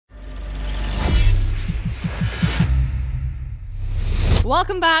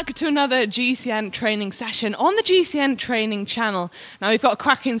Welcome back to another GCN training session on the GCN training channel. Now we've got a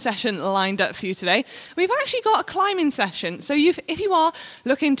cracking session lined up for you today. We've actually got a climbing session. So if you are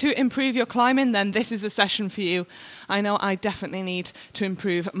looking to improve your climbing, then this is a session for you. I know I definitely need to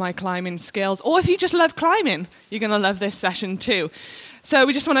improve my climbing skills. Or if you just love climbing, you're going to love this session too. So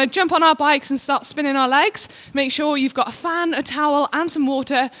we just want to jump on our bikes and start spinning our legs. Make sure you've got a fan, a towel and some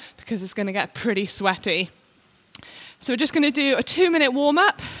water because it's going to get pretty sweaty. So we're just going to do a 2-minute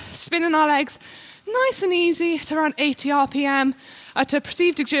warm-up, spinning our legs nice and easy at around 80 RPM at a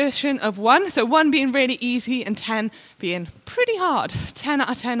perceived exertion of 1. So 1 being really easy and 10 being pretty hard, 10 out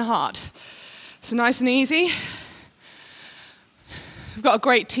of 10 hard. So nice and easy. We've got a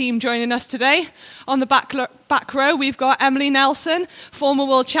great team joining us today. On the back row, we've got Emily Nelson, former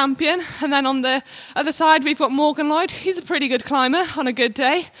world champion. And then on the other side, we've got Morgan Lloyd. He's a pretty good climber on a good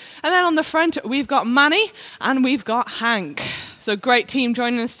day. And then on the front, we've got Manny and we've got Hank. So great team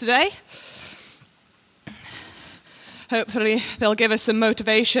joining us today. Hopefully, they'll give us some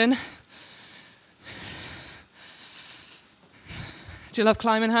motivation. Do you love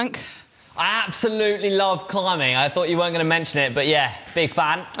climbing, Hank? I absolutely love climbing. I thought you weren't going to mention it, but yeah, big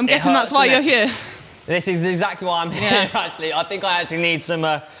fan. I'm guessing that's why you're here. This is exactly why I'm here, actually. I think I actually need some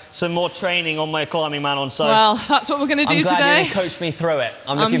more training on my climbing, Manon. So well, that's what we're going to do today. I'm glad you're going to coach me through it.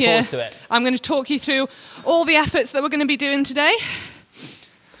 I'm looking forward to it. I'm going to talk you through all the efforts that we're going to be doing today.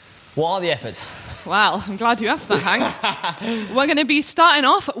 What are the efforts? Well, I'm glad you asked that, Hank. We're going to be starting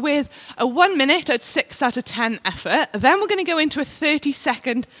off with a 1 minute at 6 out of 10 effort. Then we're going to go into a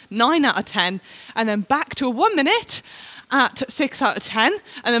 30-second 9 out of 10. And then back to a 1 minute at 6 out of 10.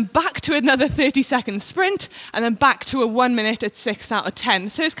 And then back to another 30-second sprint. And then back to a 1 minute at 6 out of 10.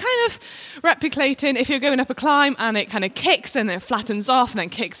 So it's kind of replicating if you're going up a climb and it kind of kicks and then it flattens off and then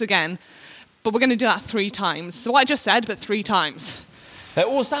kicks again. But we're going to do that 3 times. So what I just said, but 3 times. It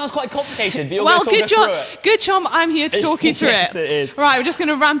all sounds quite complicated, but you're going to talk us through it. Good job, I'm here to talk you through yes, it is. Right, we're just going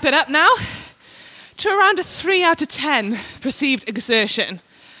to ramp it up now to around a 3 out of 10 perceived exertion.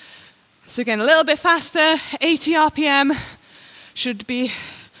 So again, a little bit faster, 80 RPM, should be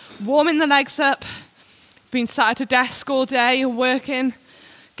warming the legs up, been sat at a desk all day, working,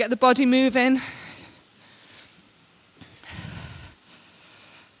 get the body moving.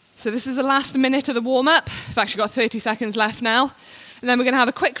 So this is the last minute of the warm-up. I've actually got 30 seconds left now. And then we're going to have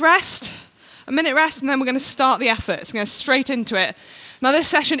a quick rest, a minute rest, and then we're going to start the effort. So we're going to go straight into it. Now this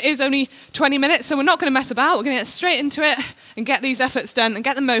session is only 20 minutes, so we're not going to mess about. We're going to get straight into it and get these efforts done and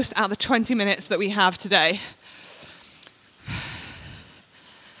get the most out of the 20 minutes that we have today.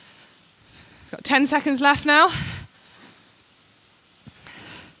 Got 10 seconds left now.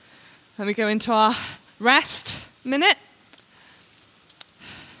 Then we go into our rest minute.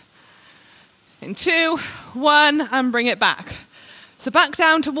 In 2, 1, and bring it back. So back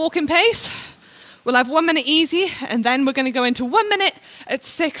down to walking pace. We'll have 1 minute easy, and then we're going to go into 1 minute at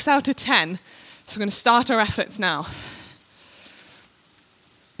 6 out of 10. So we're going to start our efforts now.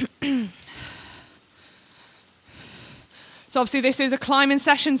 So obviously this is a climbing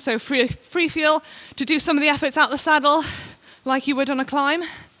session, so free feel to do some of the efforts out the saddle like you would on a climb.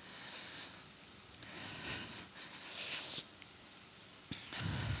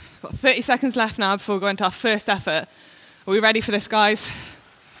 Got 30 seconds left now before we go into our first effort. Are we ready for this, guys?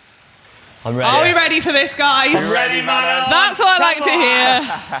 I'm ready. Are we ready for this, guys? I'm ready, man. That's what I like to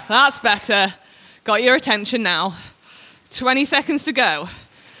hear. That's better. Got your attention now. 20 seconds to go.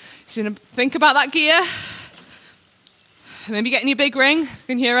 So you're gonna think about that gear. Maybe getting your big ring. You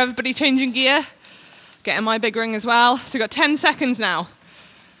can hear everybody changing gear. Getting my big ring as well. So we've got 10 seconds now.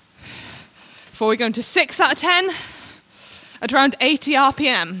 Before we go into 6 out of 10 at around 80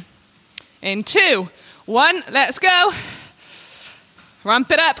 RPM. In 2, 1, let's go.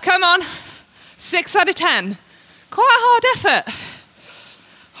 Ramp it up, come on. 6 out of 10. Quite a hard effort.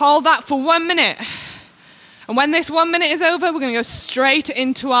 Hold that for 1 minute. And when this 1 minute is over, we're going to go straight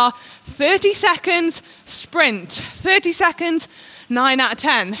into our 30 seconds sprint. 30 seconds, 9 out of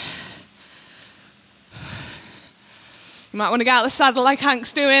 10. You might want to get out of the saddle like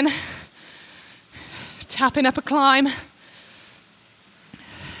Hank's doing. Tapping up a climb.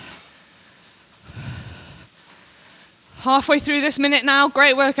 Halfway through this minute now.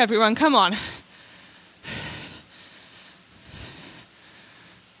 Great work, everyone. Come on.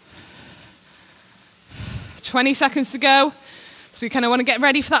 "20 seconds to go. So we kind of want to get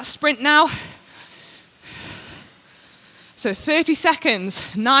ready for that sprint now. So 30 seconds,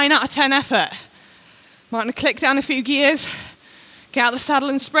 9 out of 10 effort. Might want to click down a few gears. Get out the saddle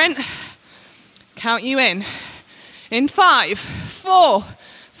and sprint. Count you in. In 5, 4,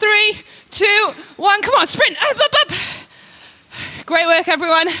 3, 2, 1. Come on, sprint. Up, up, up. Great work,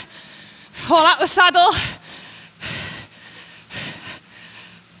 everyone. All out the saddle.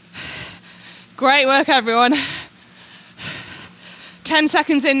 Great work, everyone. 10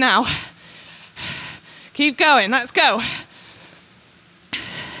 seconds in now. Keep going, let's go.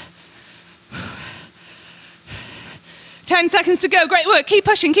 Ten seconds to go, great work, keep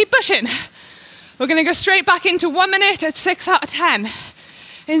pushing, keep pushing. We're gonna go straight back into 1 minute at 6 out of 10.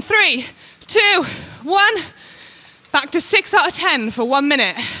 In 3, 2, 1, back to 6 out of 10 for 1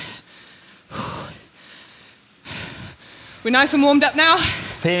 minute. We're nice and warmed up now.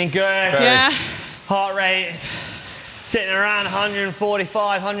 Feeling good. Yeah. Heart rate sitting around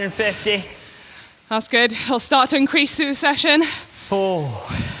 145, 150. That's good. It'll start to increase through the session. Oh.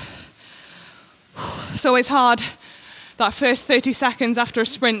 It's always hard, that first 30 seconds after a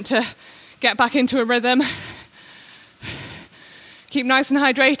sprint, to get back into a rhythm. Keep nice and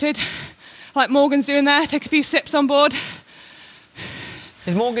hydrated, like Morgan's doing there. Take a few sips on board.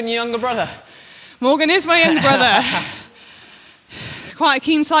 Is Morgan your younger brother? Morgan is my younger brother. Quite a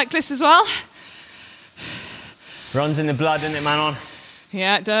keen cyclist as well. Runs in the blood, doesn't it, Manon?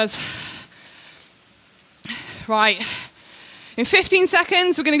 Yeah, it does. Right. In 15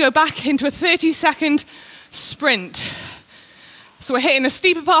 seconds, we're going to go back into a 30-second sprint. So we're hitting a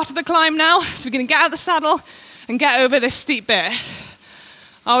steeper part of the climb now. So we're going to get out of the saddle and get over this steep bit.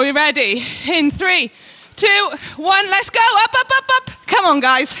 Are we ready? In 3, 2, 1, let's go. Up, up, up, up. Come on,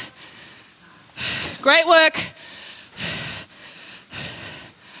 guys. Great work.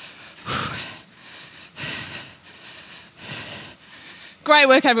 Great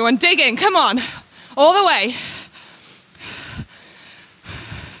work, everyone. Dig in, come on. All the way.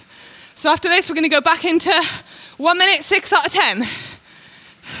 So after this, we're going to go back into 1 minute, 6 out of 10.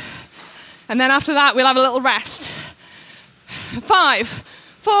 And then after that, we'll have a little rest. 5,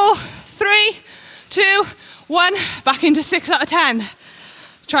 4, 3, 2, 1, back into 6 out of 10.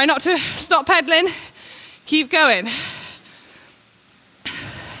 Try not to stop pedaling. Keep going.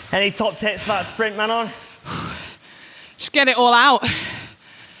 Any top tips about sprint, Manon? Just get it all out.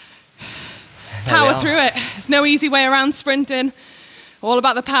 Power through it. There's no easy way around sprinting. All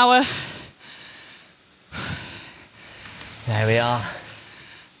about the power. There we are.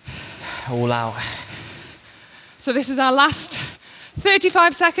 All out. So this is our last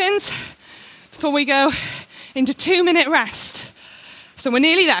 35 seconds before we go into 2-minute rest. So we're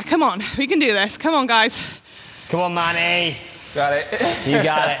nearly there. Come on, we can do this. Come on, guys. Come on, Manny. Got it. You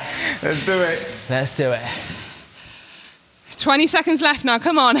got it. Let's do it. Let's do it. 20 seconds left now,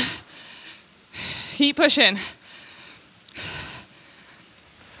 come on. Keep pushing.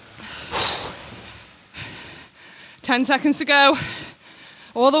 Ten seconds to go.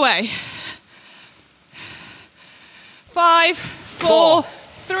 All the way. 5, 4,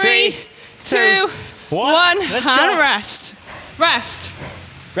 3, 2, 1. And rest. Rest.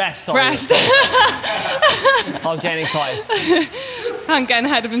 Rest, sorry. Rest. I was getting excited. I'm getting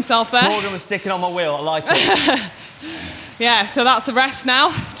ahead of himself there. Morgan was sticking on my wheel, I like it. Yeah, so that's the rest now.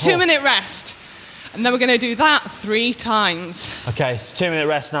 2-minute rest. And then we're going to do that 3 times. Okay, so 2-minute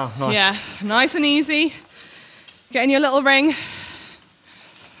rest now. Nice. Yeah, nice and easy. Get in your little ring.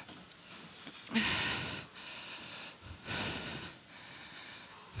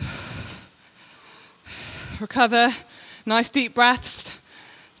 Recover. Nice deep breaths.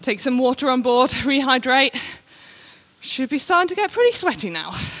 Take some water on board, rehydrate. Should be starting to get pretty sweaty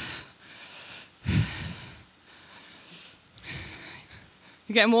now.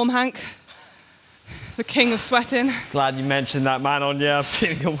 You getting warm, Hank? The king of sweating. Glad you mentioned that, Manon. Yeah, I'm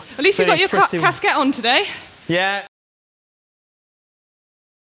feeling. At least you've got your casket on today. Yeah.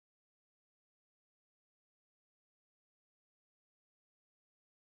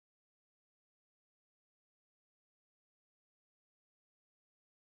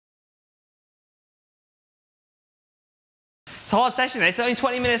 It's a hard session. It's only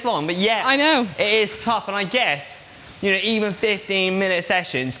 20 minutes long, but yeah, I know. It is tough, and I guess, you know, even 15-minute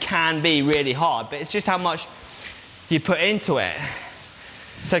sessions can be really hard, but it's just how much you put into it.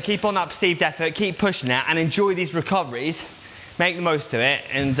 So keep on that perceived effort, keep pushing it, and enjoy these recoveries. Make the most of it,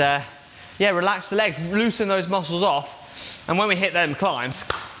 and yeah, relax the legs, loosen those muscles off, and when we hit them climbs,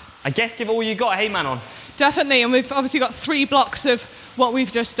 I guess give it all you got. Hey, Manon. Definitely, and we've obviously got 3 blocks of what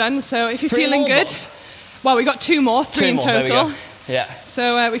we've just done, so if you're feeling good, well, we got 2 more, 3 in total. Yeah.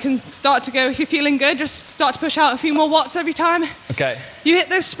 So we can start to go, if you're feeling good, just start to push out a few more watts every time Okay. you hit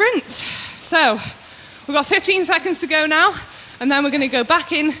those sprints. So we've got 15 seconds to go now, and then we're going to go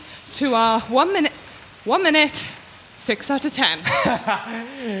back in to our 1 minute, 6 out of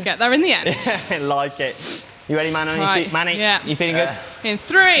 10. Get there in the end. I like it. You ready, Manon? Right. Manny, yeah. You feeling good? In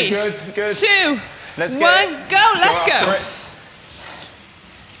 3, Good. 2, Let's 1, get it. go, let's Go go. after it.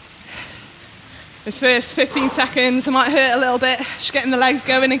 This first 15 seconds might hurt a little bit, just getting the legs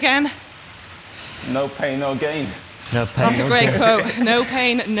going again. No pain, no gain. No pain, That's a great quote. No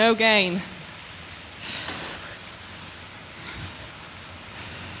pain, no gain.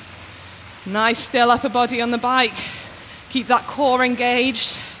 Nice still upper body on the bike. Keep that core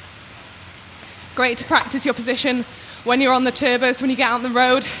engaged. Great to practice your position when you're on the turbos, when you get out on the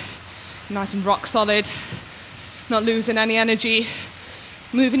road. Nice and rock solid. Not losing any energy.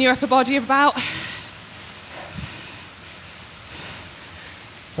 Moving your upper body about.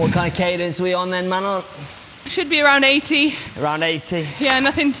 What kind of cadence are we on then, Manon? Should be around 80. Around 80. Yeah,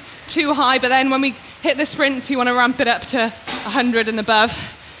 nothing too high, but then when we hit the sprints, you want to ramp it up to 100 and above.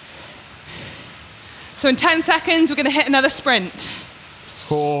 So in 10 seconds, we're going to hit another sprint.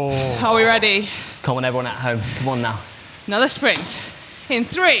 Oh. Are we ready? Come on, everyone at home. Come on now. Another sprint. In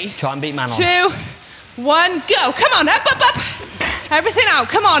 3, Try and beat Manon. 2, 1, go. Come on, up, up, up. Everything out,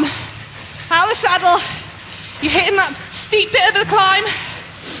 come on. Out of the saddle. You're hitting that steep bit of the climb.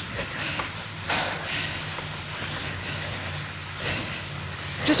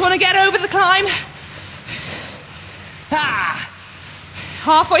 Just want to get over the climb. Ah.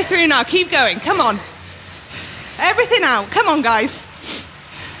 Halfway through now, keep going, come on. Everything out, come on guys.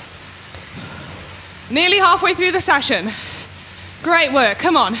 Nearly halfway through the session. Great work,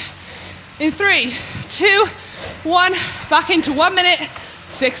 come on. In 3, 2, 1, back into 1 minute,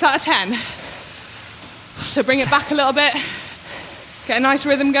 6 out of 10. So bring it back a little bit, get a nice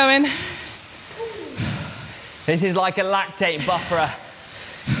rhythm going. This is like a lactate bufferer.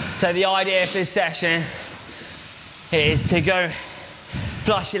 So the idea for this session is to go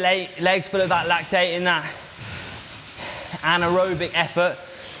flush your legs full of that lactate in that anaerobic effort.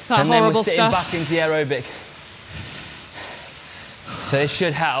 That and then we're horrible sitting stuff. back into the aerobic. So this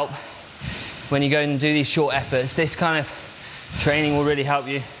should help when you go and do these short efforts. This kind of training will really help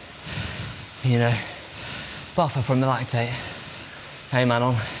you, you know, buffer from the lactate. Hey,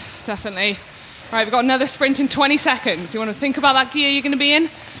 Manon. Definitely. Right, we've got another sprint in 20 seconds. You want to think about that gear you're going to be in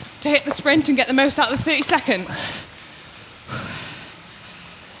to hit the sprint and get the most out of the 30 seconds.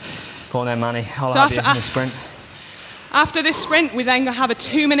 Go on then, Manny. I'll So have you in the sprint. After this sprint, we then have a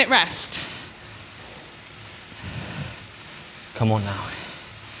 2-minute rest. Come on now.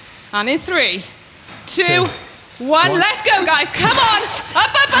 And in 3, 2, 1, let's go guys, come on!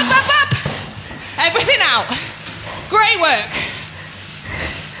 Up, up, up, up, up! Everything out. Great work.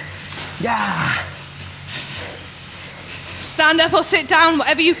 Yeah. Stand up or sit down,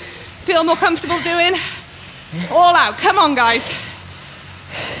 whatever you feel more comfortable doing. All out, come on guys.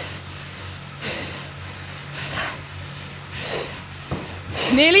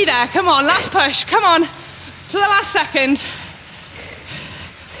 Nearly there, come on, last push, come on. To the last second.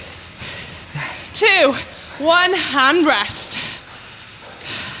 2, 1, and rest.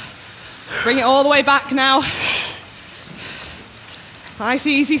 Bring it all the way back now. Nice,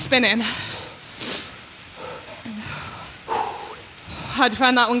 easy spinning. How'd you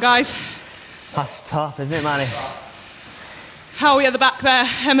find that one, guys? That's tough, isn't it, Manny? How are we at the back there,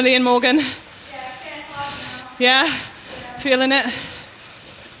 Emily and Morgan? Yeah? Feeling it?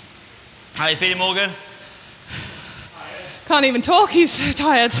 How are you feeling, Morgan? Can't even talk, he's so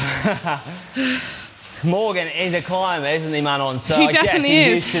tired. Morgan is a climber, isn't he, Manon? So He I guess definitely he's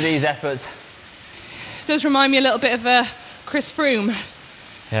is. used to these efforts. Does remind me a little bit of Chris Froome.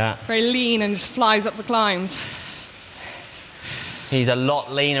 Yeah. Very lean and just flies up the climbs. He's a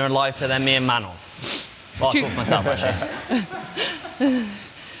lot leaner and lighter than me and Manon. Well, I talk for myself, actually.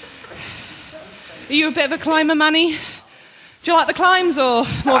 Are you a bit of a climber, Manny? Do you like the climbs or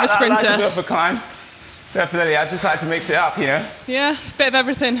more of a sprinter? I like a bit of a climb. Definitely, I just like to mix it up, you know? Yeah, bit of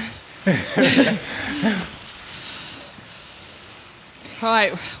everything.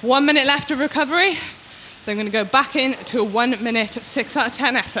 Right, 1 minute left of recovery. So I'm going to go back into a 1 minute, 6 out of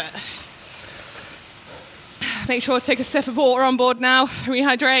 10 effort. Make sure to take a sip of water on board now,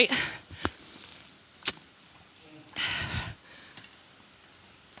 rehydrate.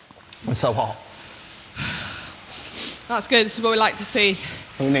 It's so hot. That's good, this is what we like to see.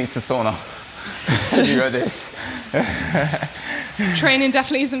 Who needs a sauna? You got this. Training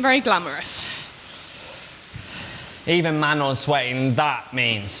definitely isn't very glamorous. Even Manon sweating, that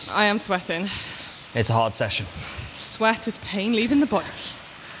means I am sweating. it's a hard session. Sweat is pain leaving the body.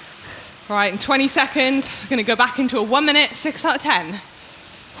 Right, in 20 seconds, we're going to go back into a 1 minute, 6 out of 10.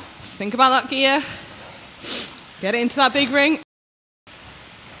 Just think about that gear. Get it into that big ring.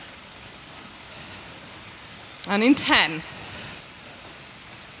 And in 10.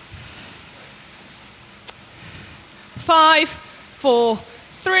 5, 4,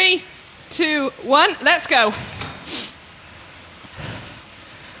 3, 2, 1, let's go.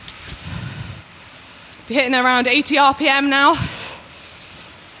 You're hitting around 80 RPM now.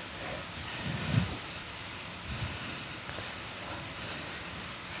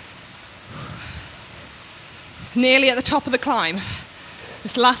 Nearly at the top of the climb.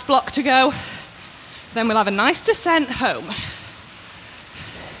 This last block to go. Then we'll have a nice descent home.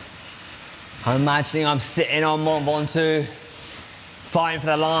 I'm imagining I'm sitting on Mont Ventoux, fighting for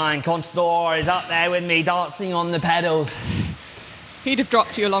the line. Contador is up there with me, dancing on the pedals. He'd have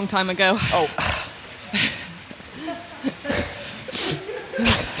dropped you a long time ago. Oh.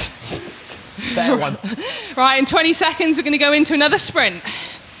 Fair one. Right, in 20 seconds, we're going to go into another sprint.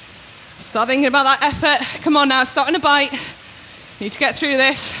 Start thinking about that effort. Come on now, starting a bite. Need to get through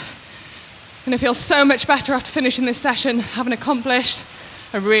this. Going to feel so much better after finishing this session, having accomplished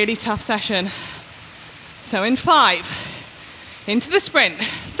a really tough session. So in 5, into the sprint.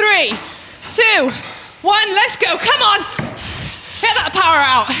 3, 2, 1, let's go. Come on. Get that power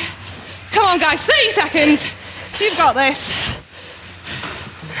out. Come on, guys, 30 seconds. You've got this.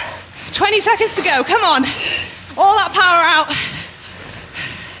 20 seconds to go, come on. All that power out.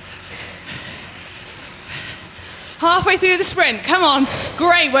 Halfway through the sprint, come on.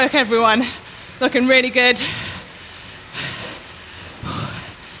 Great work, everyone. Looking really good.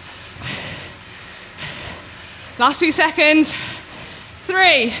 Last few seconds.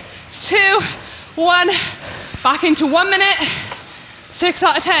 3, 2, 1. Back into 1 minute. 6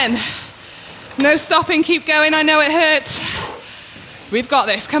 out of 10. No stopping, keep going, I know it hurts. We've got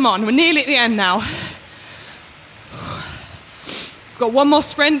this, come on, we're nearly at the end now. Got one more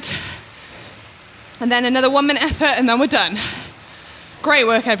sprint, and then another 1 minute effort, and then we're done. Great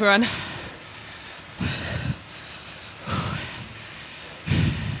work, everyone.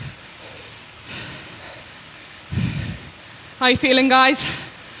 How are you feeling, guys?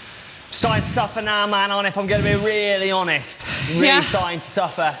 Starting to suffer now, man, if I'm going to be really honest. Really starting to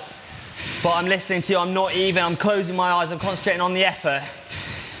suffer. But I'm listening to you, I'm closing my eyes, I'm concentrating on the effort.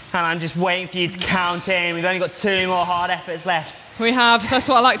 And I'm just waiting for you to count in. We've only got 2 more hard efforts left. We have, that's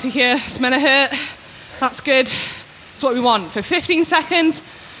what I like to hear. It's meant to hurt. That's good. That's what we want. So 15 seconds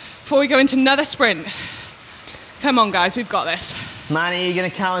before we go into another sprint. Come on, guys, we've got this. Manny, are you going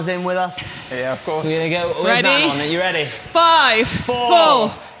to count us in with us? Yeah, of course. We're going to go. Ready? On it. You ready? 5, 4,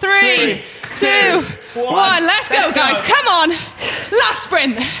 3, 2, 1. Let's go, guys. Come on. Last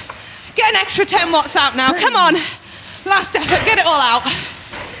sprint. Get an extra 10 watts out now. Come on. Last effort. Get it all out.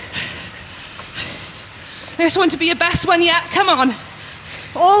 This one to be your best one yet. Come on.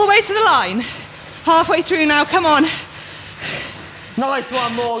 All the way to the line. Halfway through now. Come on. Nice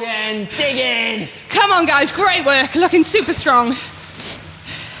one, Morgan. Dig in. Come on, guys. Great work. Looking super strong.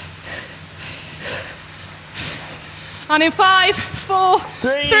 And in 5, 4,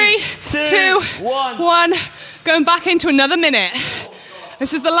 3, 2, 1. Going back into another minute.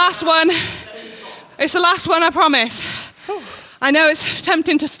 This is the last one. It's the last one, I promise. I know it's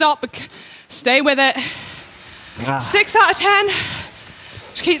tempting to stop, but stay with it. 6 out of 10.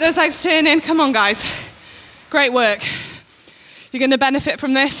 Just keep those legs turning. Come on, guys. Great work. You're going to benefit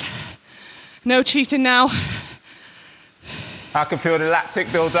from this. No cheating now. I can feel the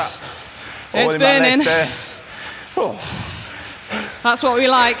lactic build up. It's burning. That's what we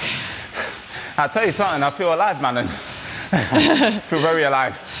like. I'll tell you something, I feel alive, man. I feel very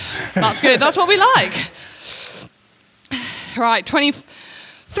alive. That's good, that's what we like. Right,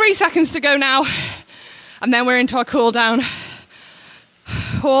 23 seconds to go now. And then we're into our cool down.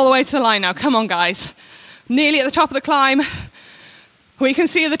 All the way to the line now, come on, guys. Nearly at the top of the climb. We can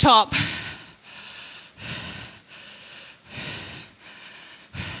see the top.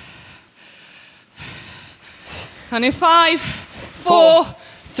 And in 5, 4,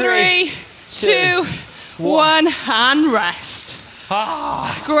 3, 2, 1, and rest.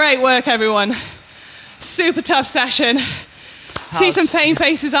 Great work, everyone. Super tough session. See some faint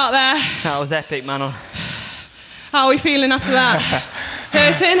faces out there. That was epic, man. How are we feeling after that?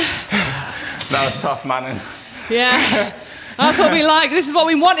 Hurting? That was tough, man. Yeah, that's what we like. This is what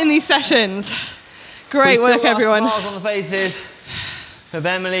we want in these sessions. Great work, everyone. Smiles on the faces of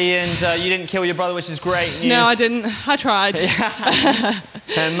Emily, and you didn't kill your brother, which is great news. No, I didn't. I tried.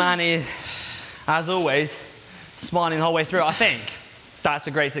 And Manny, as always, smiling the whole way through. I think that's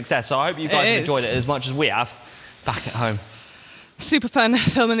a great success. So I hope you guys have enjoyed it as much as we have back at home. Super fun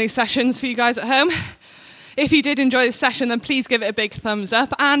filming these sessions for you guys at home. If you did enjoy this session, then please give it a big thumbs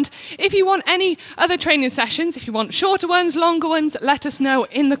up. And if you want any other training sessions, if you want shorter ones, longer ones, let us know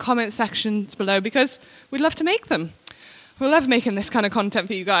in the comment sections below, because we'd love to make them. We love making this kind of content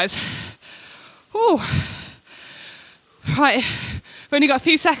for you guys. Ooh. Right, we've only got a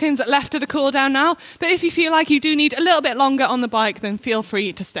few seconds left of the cool down now, but if you feel like you do need a little bit longer on the bike, then feel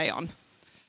free to stay on.